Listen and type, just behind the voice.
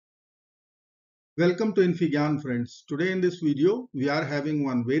Welcome to infyGyan friends. Today in this video, we are having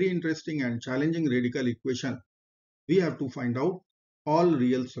one very interesting and challenging radical equation. We have to find out all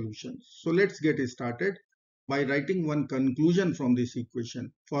real solutions. So let's get started by writing one conclusion from this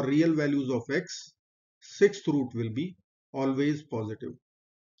equation. For real values of x, sixth root will be always positive.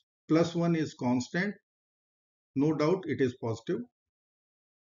 Plus 1 is constant. No doubt it is positive.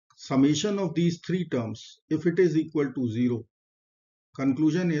 Summation of these three terms, if it is equal to 0,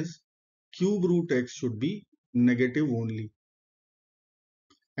 conclusion is cube root x should be negative only.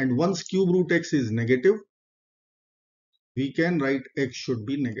 And once cube root x is negative, we can write x should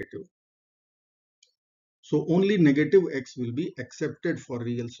be negative. So only negative x will be accepted for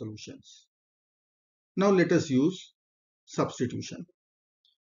real solutions. Now let us use substitution.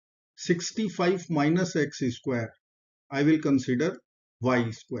 65 minus x square, I will consider y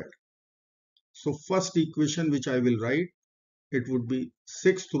square. So first equation which I will write, it would be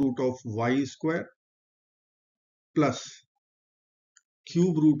sixth root of y square plus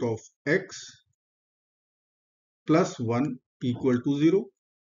cube root of x plus 1 equal to 0.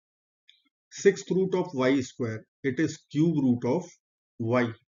 Sixth root of y square, it is cube root of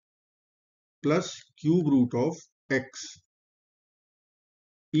y plus cube root of x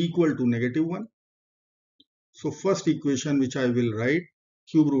equal to negative 1. So first equation which I will write,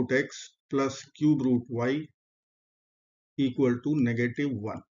 cube root x plus cube root y equal to negative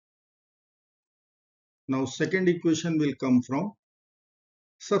 1. Now second equation will come from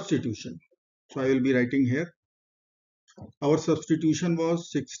substitution. So I will be writing here. Our substitution was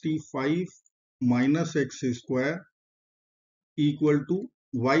 65 minus x square equal to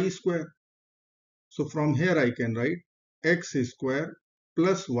y square. So from here I can write x square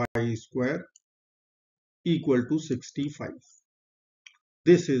plus y square equal to 65.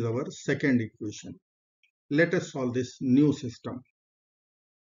 This is our second equation. Let us solve this new system.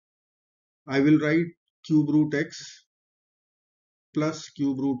 I will write cube root x plus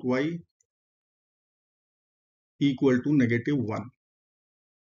cube root y equal to negative 1.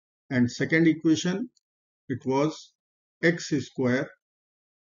 And second equation, it was x square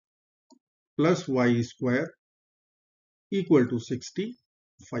plus y square equal to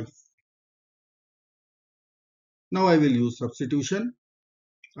 65. Now I will use substitution.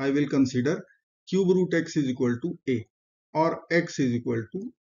 I will consider cube root x is equal to a, or x is equal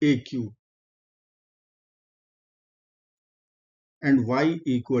to a cube, and y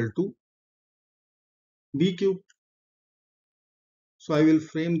equal to b cube. So I will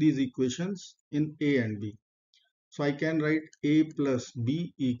frame these equations in a and b. So I can write a plus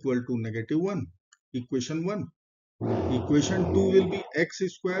b equal to negative 1, equation 1. Equation 2 will be x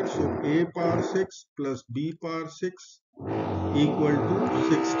square, so a power 6 plus b power 6 equal to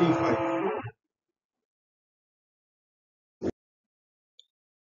 65.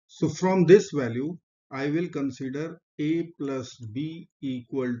 So from this value, I will consider a plus b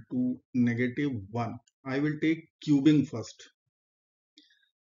equal to negative 1. I will take cubing first.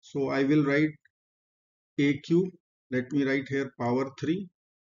 So I will write a cube. Let me write here power 3,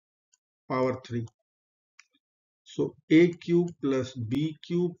 power 3. So a cube plus b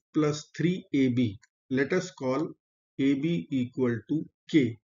cube plus 3ab. Let us call ab equal to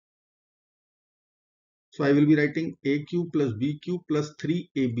k. So I will be writing a cube plus b cube plus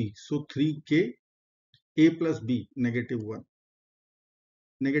 3ab. So 3k, a plus b, negative 1.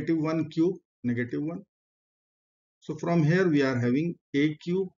 Negative 1 cube, negative 1. So from here we are having a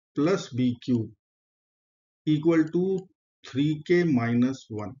cube plus b cube equal to 3k minus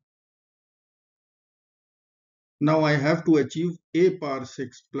 1. Now I have to achieve a power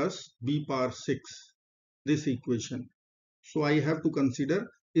 6 plus b power 6, this equation. So I have to consider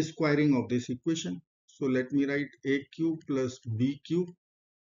squaring of this equation. So let me write a cube plus b cube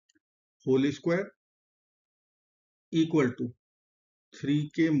whole square equal to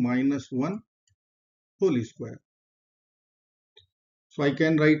 3k minus 1 whole square. So I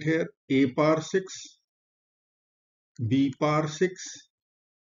can write here a power 6, b power 6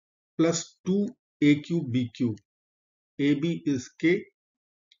 plus 2a cube b cube. ab is k.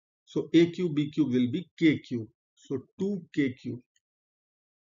 So a cube b cube will be k cube. So 2k cube.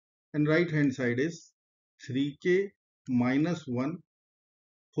 And right hand side is 3k minus 1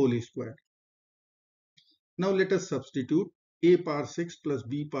 whole square. Now let us substitute a power 6 plus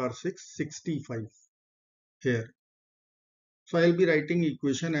b power 6, 65 here. So I will be writing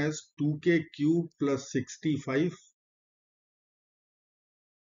equation as 2k cube plus 65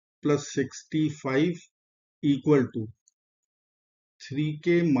 equal to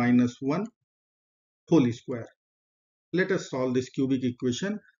 3k minus 1 whole square. Let us solve this cubic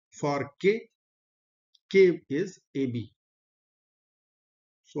equation for k. K is AB.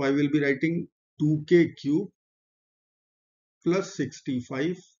 So I will be writing 2k cube plus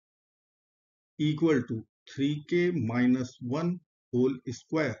 65 equal to 3k minus 1 whole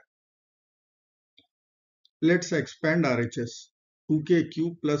square. Let's expand RHS. 2k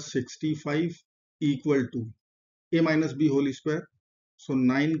cube plus 65 equal to a minus b whole square. So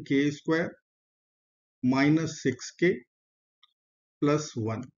 9k square minus 6k plus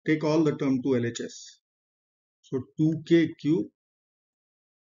 1. Take all the term to LHS. So 2k cube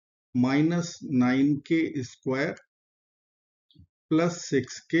minus 9k square plus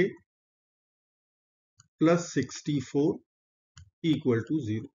 6k plus 64 equal to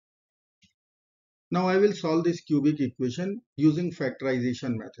 0. Now I will solve this cubic equation using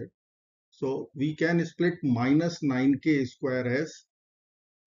factorization method. So we can split minus 9k square as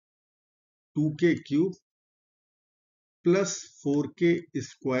 2k cube plus 4k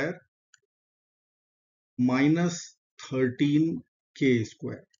square minus 13k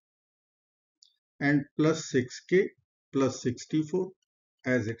square and plus 6k plus 64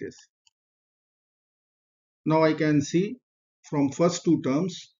 as it is. Now I can see from first two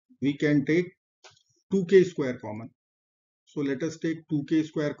terms we can take 2k square common. So let us take 2k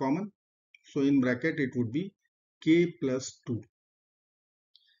square common. So in bracket it would be k plus 2.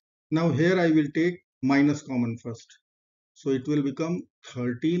 Now here I will take minus common first. So it will become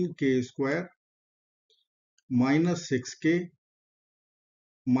 13k square minus 6k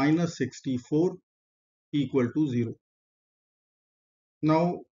minus 64 equal to 0.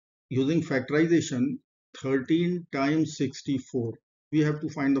 Now using factorization, 13 times 64, we have to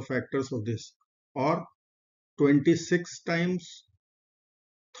find the factors of this, or 26 times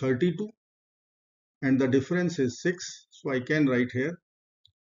 32 and the difference is 6. So I can write here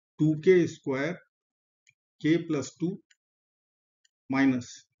 2k square k plus 2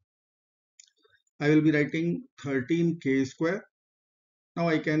 minus, I will be writing 13k square. Now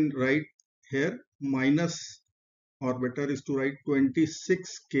I can write here minus, or better is to write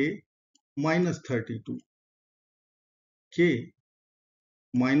 26k minus 32, k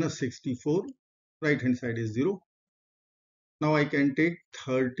minus 64, right hand side is 0. Now I can take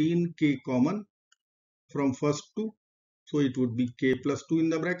 13k common from first two, so it would be k plus 2 in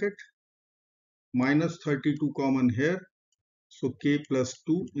the bracket, minus 32 common here, so k plus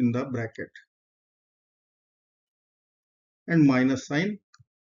 2 in the bracket, and minus sign.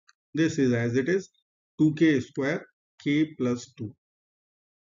 This is as it is, 2k square k plus 2.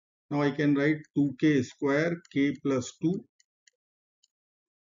 Now I can write 2k square k plus 2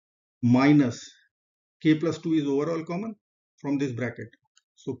 minus k plus 2 is overall common from this bracket.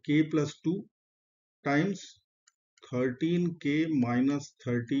 So k plus 2 times 13k minus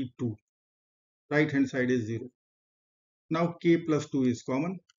 32. Right hand side is 0. Now k plus 2 is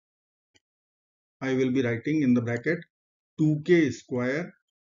common. I will be writing in the bracket 2k square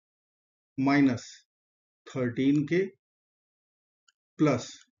minus 13k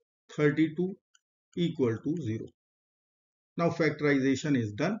plus 32 equal to 0. Now factorization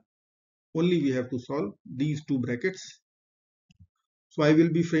is done. Only we have to solve these two brackets. So I will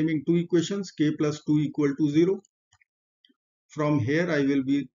be framing two equations, k plus 2 equal to 0. From here I will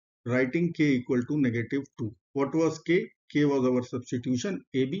be writing k equal to negative 2. What was k? K was our substitution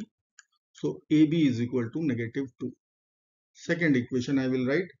AB. So AB is equal to negative 2. Second equation I will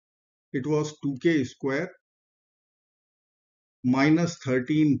write, it was 2k square minus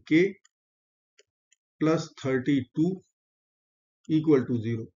 13k plus 32 equal to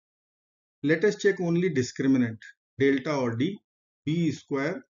 0. Let us check only discriminant, delta or d, b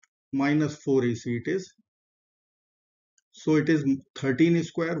square minus 4ac it is. So it is 13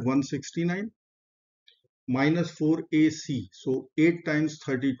 square 169 minus 4ac. So 8 times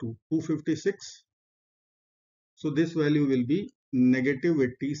 32, 256. So this value will be negative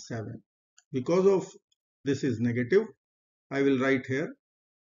 87. Because of this is negative, I will write here,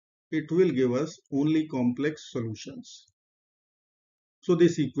 it will give us only complex solutions. So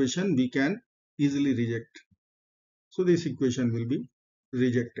this equation we can easily reject. So this equation will be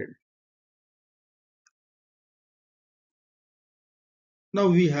rejected. Now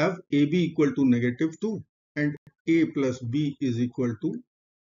we have AB equal to negative 2 and A plus B is equal to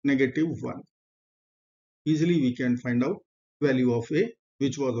negative 1. Easily we can find out value of A,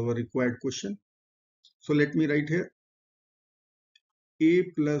 which was our required question. So let me write here A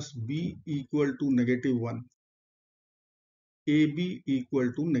plus B equal to negative 1. AB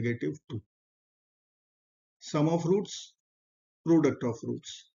equal to negative 2. Sum of roots, product of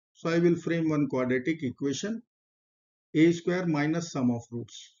roots. So I will frame one quadratic equation, A square minus sum of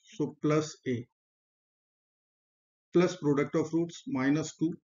roots. So plus A plus product of roots minus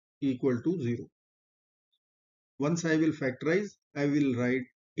 2 equal to 0. Once I will factorize, I will write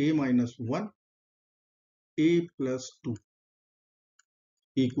A minus 1 a plus 2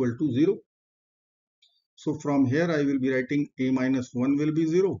 equal to 0. So from here I will be writing a minus 1 will be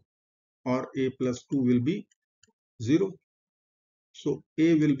 0 or a plus 2 will be 0. So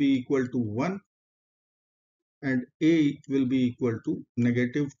a will be equal to 1 and a will be equal to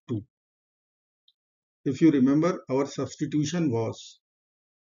negative 2. If you remember, our substitution was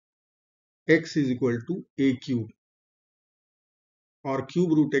x is equal to a cube or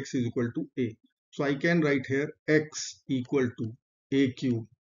cube root x is equal to a. So I can write here x equal to a cube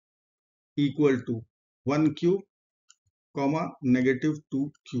equal to 1 cube comma negative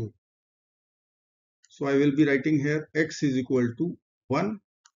 2 cube. So I will be writing here x is equal to 1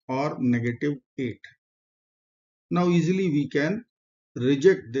 or negative 8. Now easily we can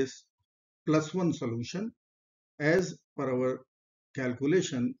reject this plus 1 solution, as per our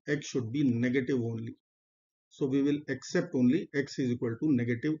calculation x should be negative only. So we will accept only x is equal to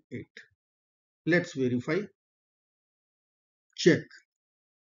negative 8. Let's verify. Check.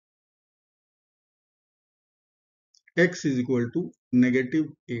 X is equal to negative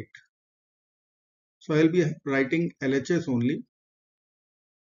 8. So I will be writing LHS only.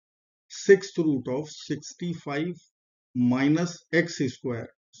 Sixth root of 65 minus x square.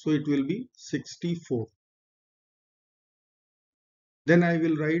 So it will be 64. Then I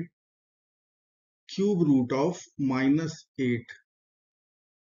will write cube root of minus 8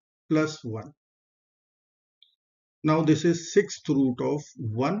 plus 1. Now this is sixth root of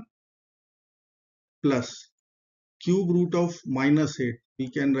 1 plus cube root of minus 8. We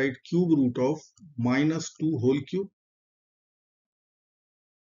can write cube root of minus 2 whole cube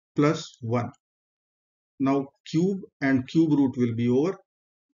plus 1. Now cube and cube root will be over.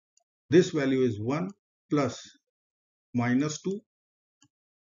 This value is 1 plus minus 2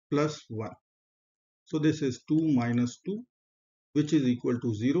 plus 1. So this is 2 minus 2, which is equal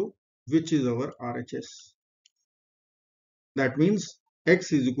to 0, which is our RHS. That means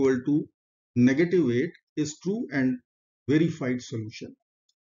x is equal to negative 8 is true and verified solution.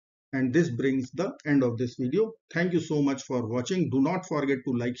 And this brings the end of this video. Thank you so much for watching. Do not forget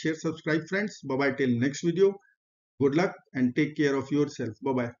to like, share, subscribe friends. Bye bye till next video. Good luck and take care of yourself.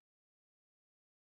 Bye bye.